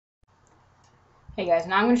Hey guys,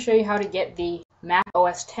 now I'm going to show you how to get the Mac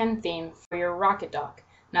OS X theme for your Rocket Dock.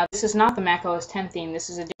 Now this is not the Mac OS X theme, this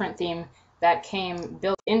is a different theme that came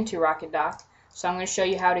built into Rocket Dock. So I'm going to show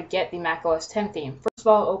you how to get the Mac OS X theme. First of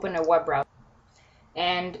all, open a web browser.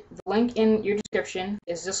 And the link in your description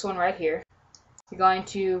is this one right here. You're going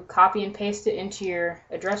to copy and paste it into your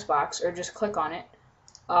address box, or just click on it,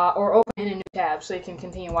 or open it in a new tab so you can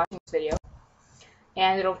continue watching this video.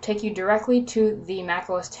 And it'll take you directly to the Mac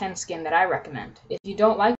OS X skin that I recommend. If you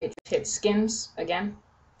don't like it, just hit skins again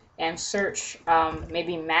and search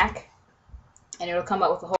maybe Mac, and it'll come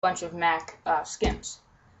up with a whole bunch of Mac skins.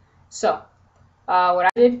 So what I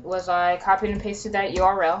did was I copied and pasted that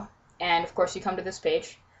URL, and of course you come to this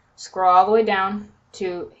page, scroll all the way down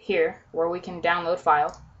to here where we can download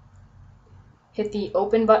file, hit the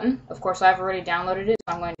open button. Of course I've already downloaded it,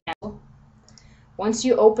 so I'm going to cancel. Once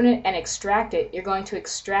you open it and extract it, you're going to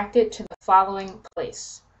extract it to the following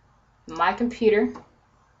place: My Computer,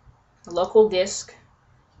 Local Disk,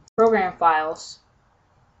 Program Files,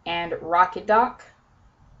 and Rocket Dock,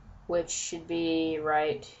 which should be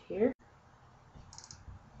right here,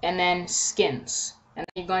 and then Skins. And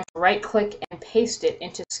then you're going to right click and paste it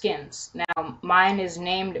into Skins. Now mine is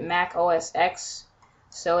named Mac OS X,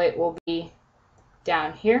 so it will be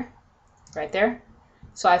down here, right there.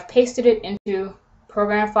 So I've pasted it into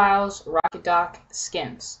Program Files, Rocket Dock,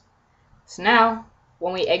 Skins. So now,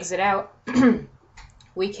 when we exit out,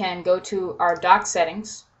 we can go to our dock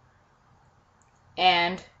settings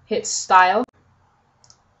and hit Style.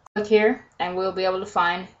 Click here, and we'll be able to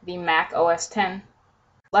find the Mac OS X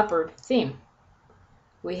Leopard theme.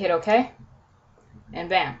 We hit OK, and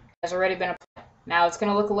bam, it has already been applied. Now it's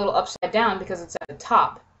going to look a little upside down because it's at the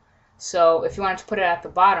top. So if you wanted to put it at the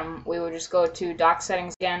bottom, we would just go to dock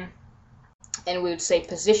settings again, and we would say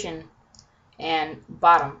position and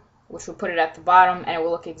bottom, which would put it at the bottom, and it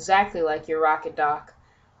will look exactly like your Rocket Dock.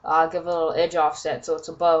 I'll give a little edge offset so it's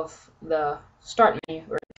above the start menu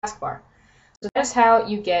or the taskbar. So that's how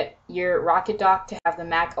you get your Rocket Dock to have the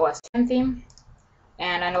Mac OS X theme.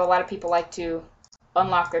 And I know a lot of people like to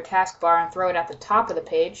unlock their taskbar and throw it at the top of the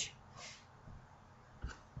page.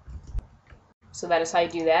 So that is how you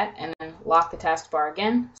do that, and then lock the taskbar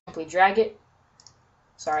again. Simply drag it.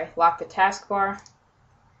 Lock the taskbar.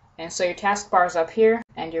 And so your taskbar is up here,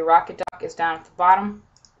 and your Rocket Dock is down at the bottom.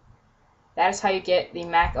 That is how you get the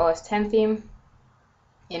Mac OS X theme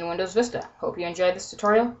in Windows Vista. Hope you enjoyed this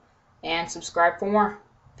tutorial, and subscribe for more.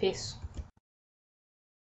 Peace.